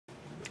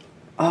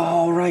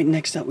Alright,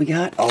 next up we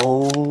got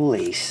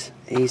Ace.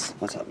 Ace,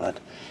 what's up, bud?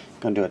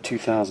 Gonna do a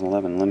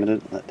 2011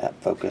 limited. Let that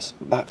focus.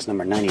 Box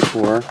number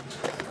 94.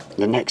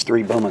 The next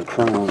three Bowman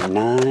Chrome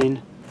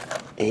 9,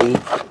 8,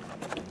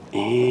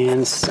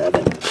 and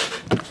 7.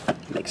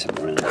 Make some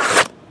room.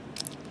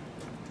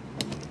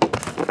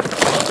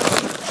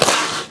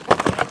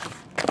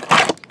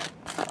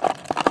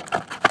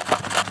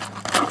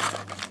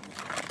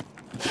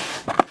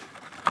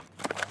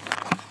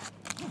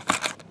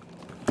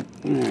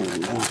 There we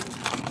go.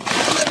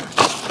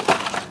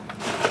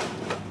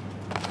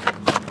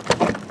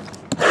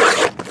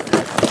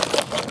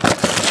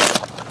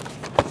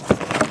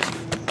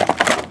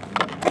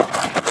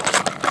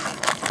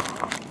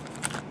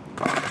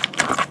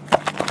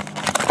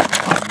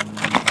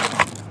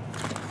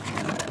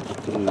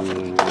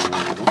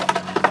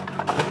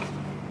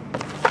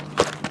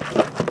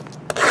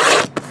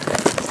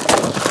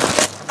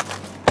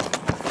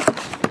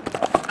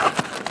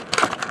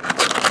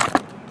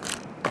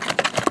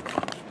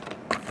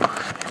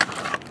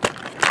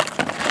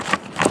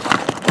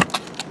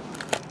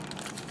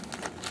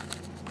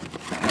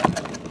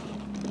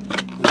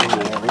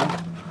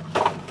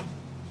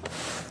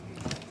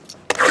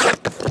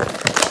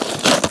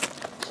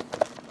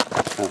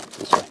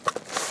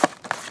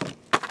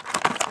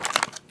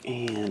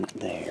 And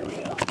there we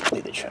go.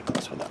 Leave the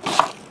checklist with that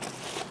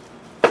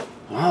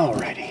one.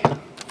 Alrighty.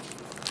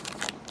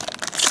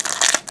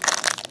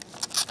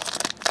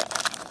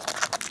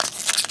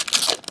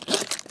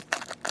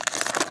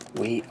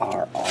 We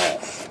are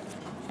off.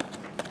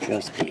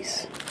 Just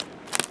Ace.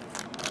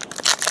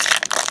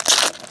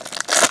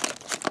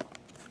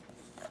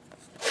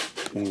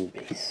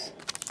 Base.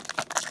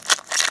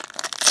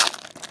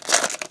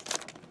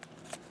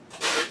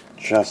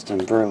 Justin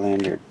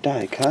Verlander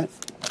die cut.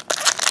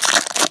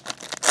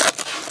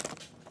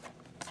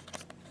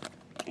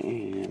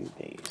 And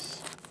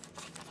base.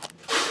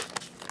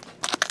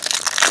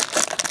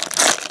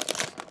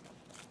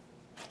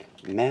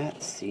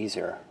 Matt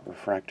Caesar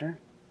refractor.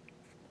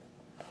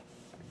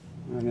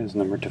 That is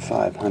numbered to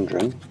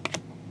 500.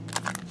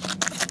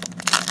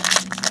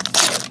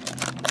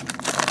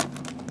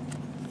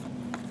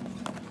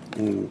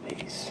 And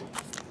base.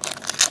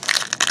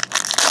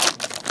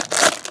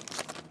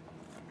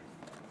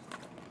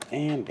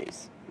 And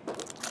base.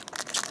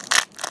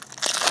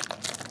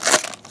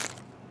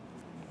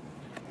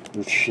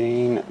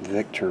 Shane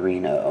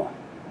Victorino.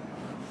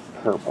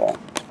 Purple.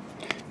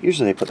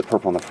 Usually they put the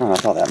purple on the front.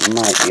 I thought that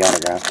might be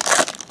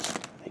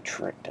autographed. They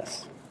tricked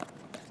us.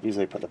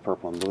 Usually they put the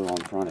purple and blue on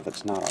the front if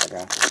it's not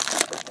autographed.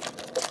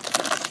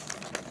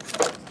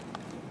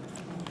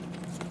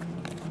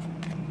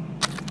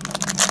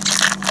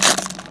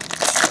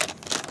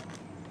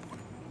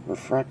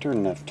 Refractor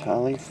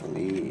Neftali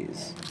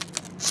Feliz.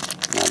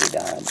 Now he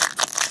died.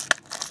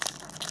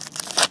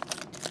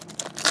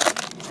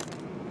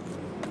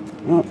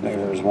 Oh,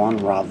 there's one.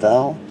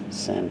 Ravel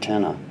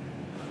Santana.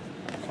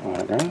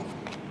 Autograph.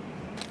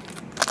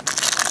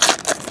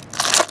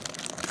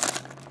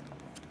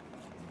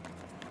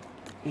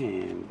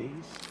 And base.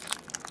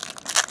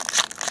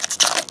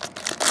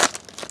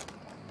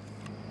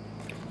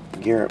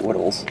 Garrett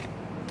Whittles.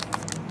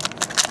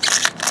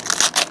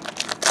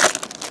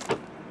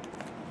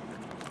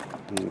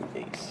 And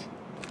base.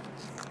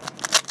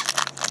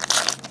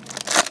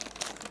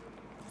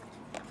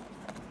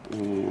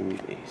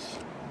 And base.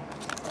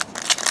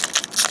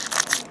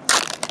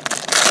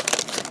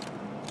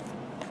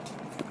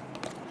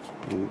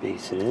 And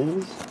base it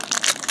is.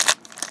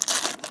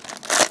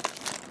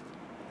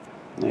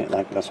 Yeah,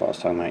 like that's what I was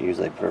talking about.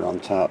 Usually put it on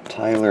top.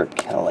 Tyler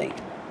Kelly.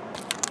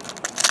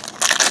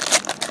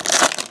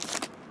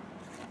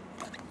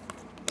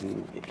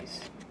 And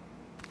base.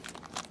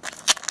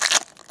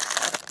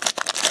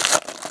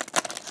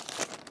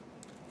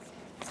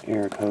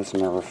 Eric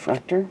Hosmer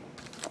refractor.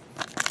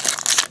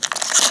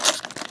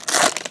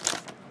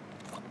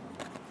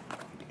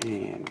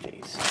 And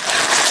base.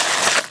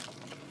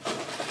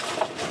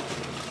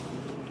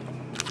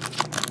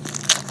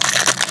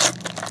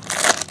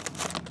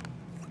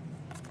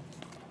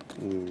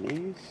 And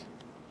base.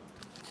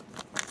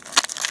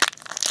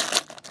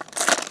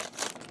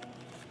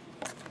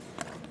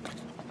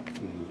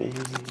 And base.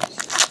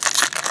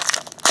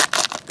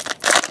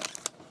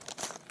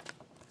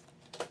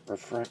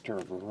 Refractor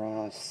of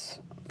Ross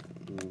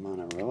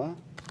Monarilla.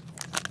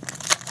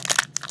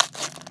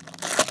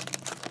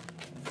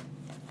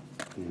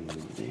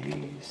 And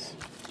base.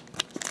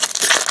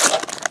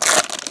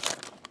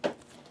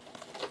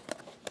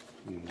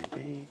 And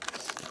base.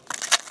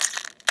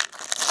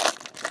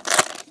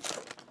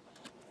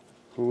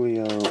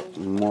 Julio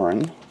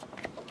Morin.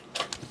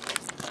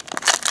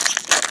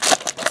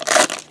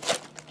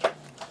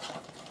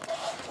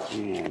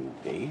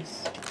 And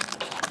base.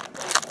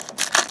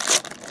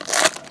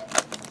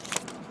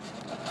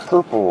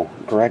 Purple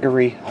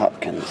Gregory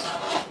Hopkins.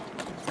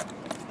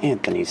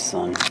 Anthony's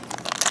son.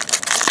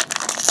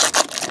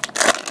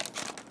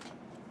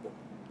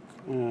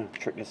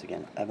 Trick this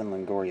again. Evan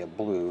Longoria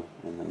blue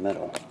in the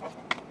middle.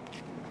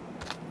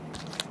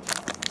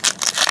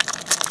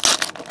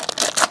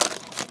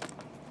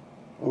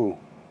 Ooh.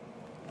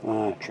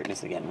 Trick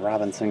this again.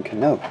 Robinson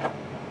Cano.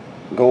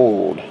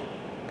 Gold.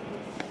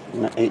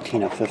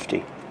 18 of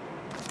 50.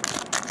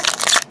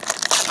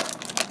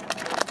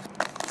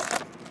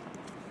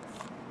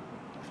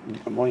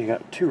 Well, you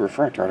got 2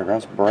 refractor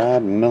autographs.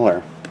 Brad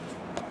Miller.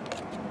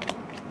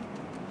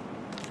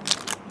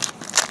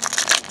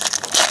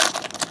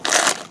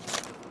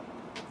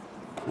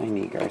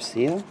 Jaime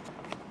Garcia.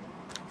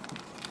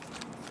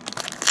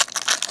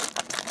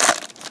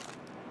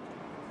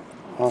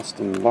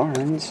 Austin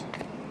Barnes.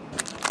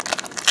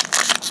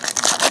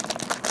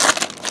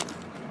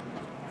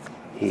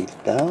 Heath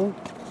Bell.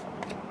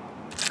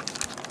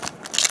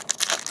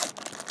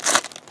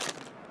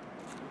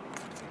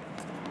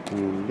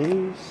 And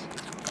base.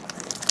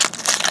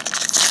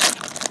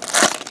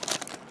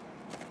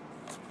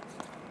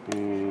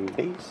 And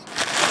base.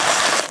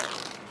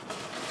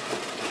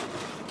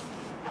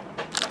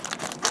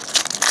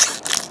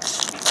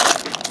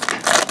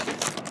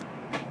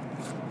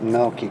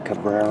 Melky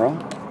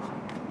Cabrera.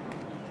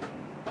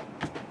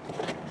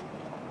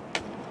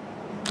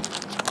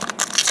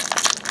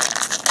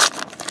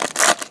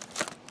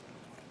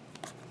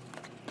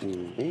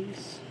 And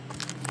base.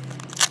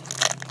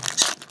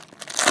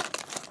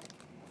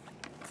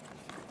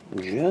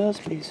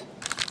 Just base.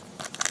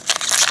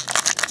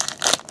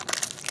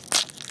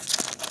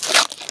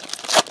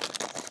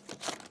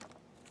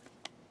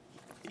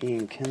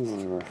 Ian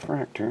Kinsler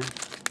refractor.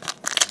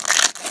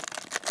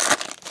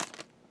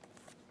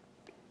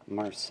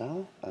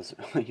 Marcel,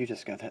 you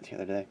just got that the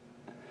other day.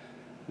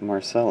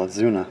 Marcel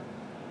Azuna.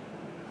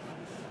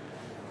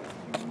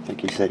 I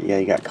think he said, yeah,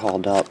 he got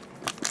called up.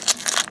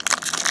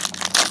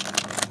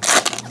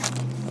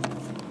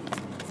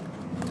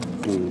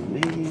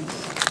 And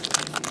these.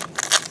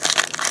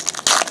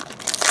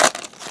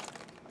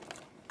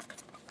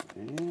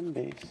 And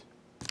base.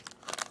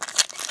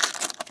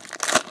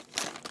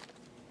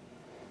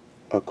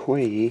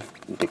 Aquay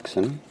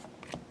Dixon.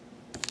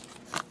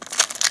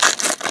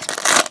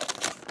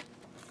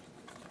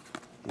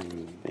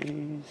 And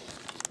base.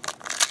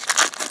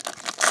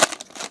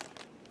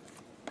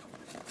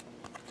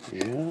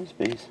 Just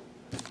base.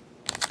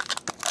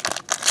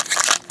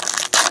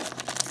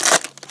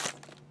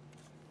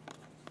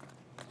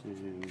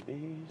 And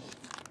base.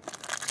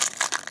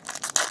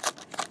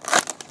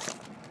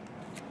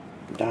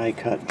 Die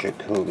cut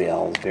Jacoby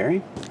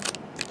Ellsbury.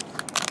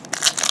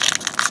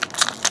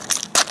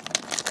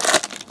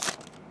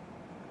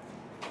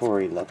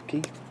 Corey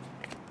Lupke.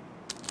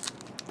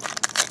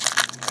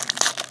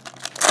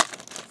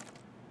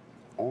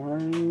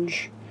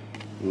 Orange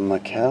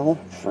Maikel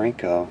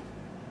Franco.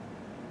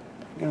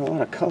 Got a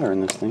lot of color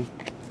in this thing.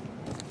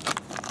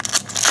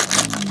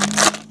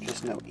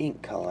 Just no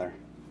ink color.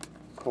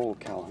 Cole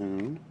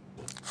Calhoun.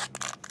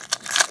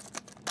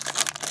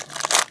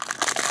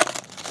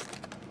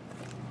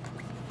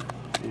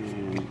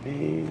 And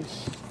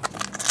base.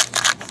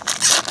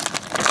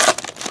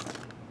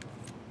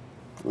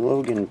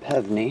 Logan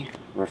Pevney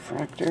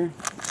refractor.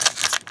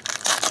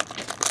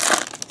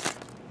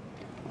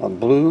 A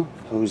blue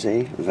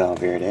Jose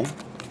Valverde.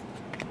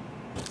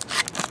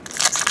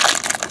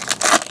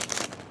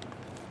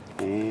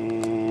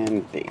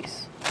 And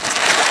base.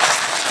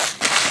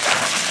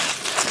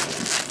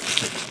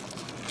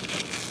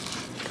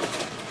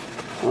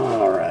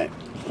 Alright,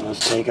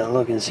 let's take a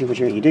look and see what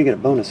you did get a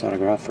bonus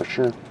autograph for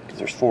sure, because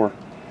there's 4.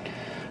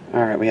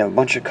 Alright, we have a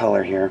bunch of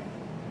color here.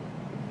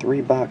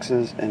 3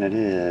 boxes, and it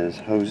is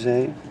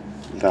Jose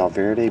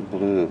Valverde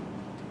blue,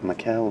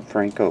 Maikel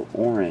Franco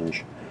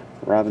orange,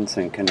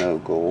 Robinson Cano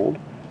gold,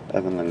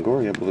 Evan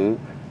Longoria blue,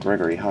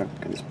 Gregory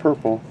Hopkins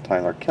purple,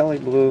 Tyler Kelly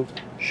blue,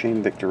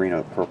 Shane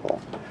Victorino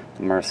purple,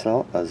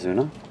 Marcel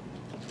Azuna,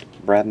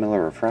 Brad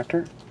Miller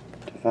refractor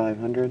to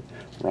 500,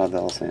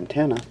 Ravel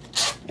Santana,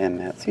 and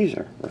Matt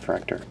Caesar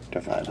refractor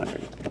to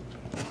 500.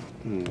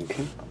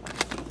 Okay.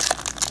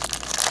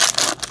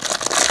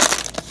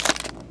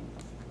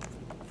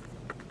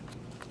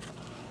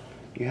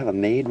 You have a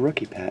made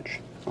rookie patch.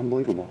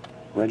 Unbelievable.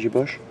 Reggie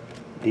Bush,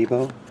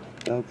 Debo,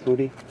 Doug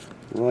Flutie,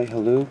 Roy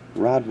Halou,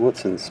 Rod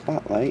Woodson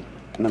Spotlight,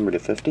 number to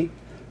 50,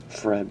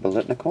 Fred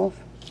Biletnikoff,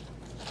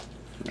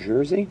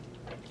 jersey,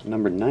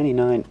 number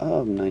 99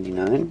 of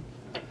 99,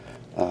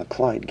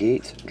 Clyde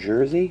Gates,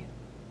 jersey.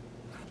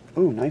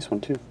 Ooh, nice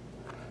one too.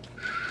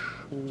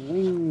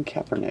 Colin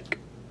Kaepernick,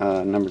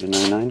 number to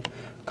 99,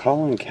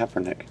 Colin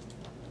Kaepernick,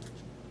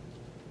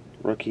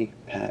 rookie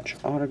patch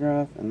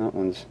autograph, and that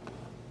one's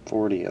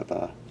 40 of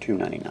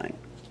 $2.99.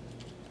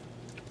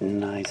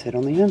 Nice hit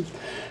on the end.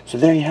 So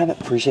there you have it.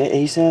 Appreciate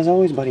Ace as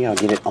always, buddy. I'll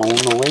get it on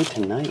the way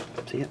tonight.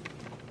 See ya.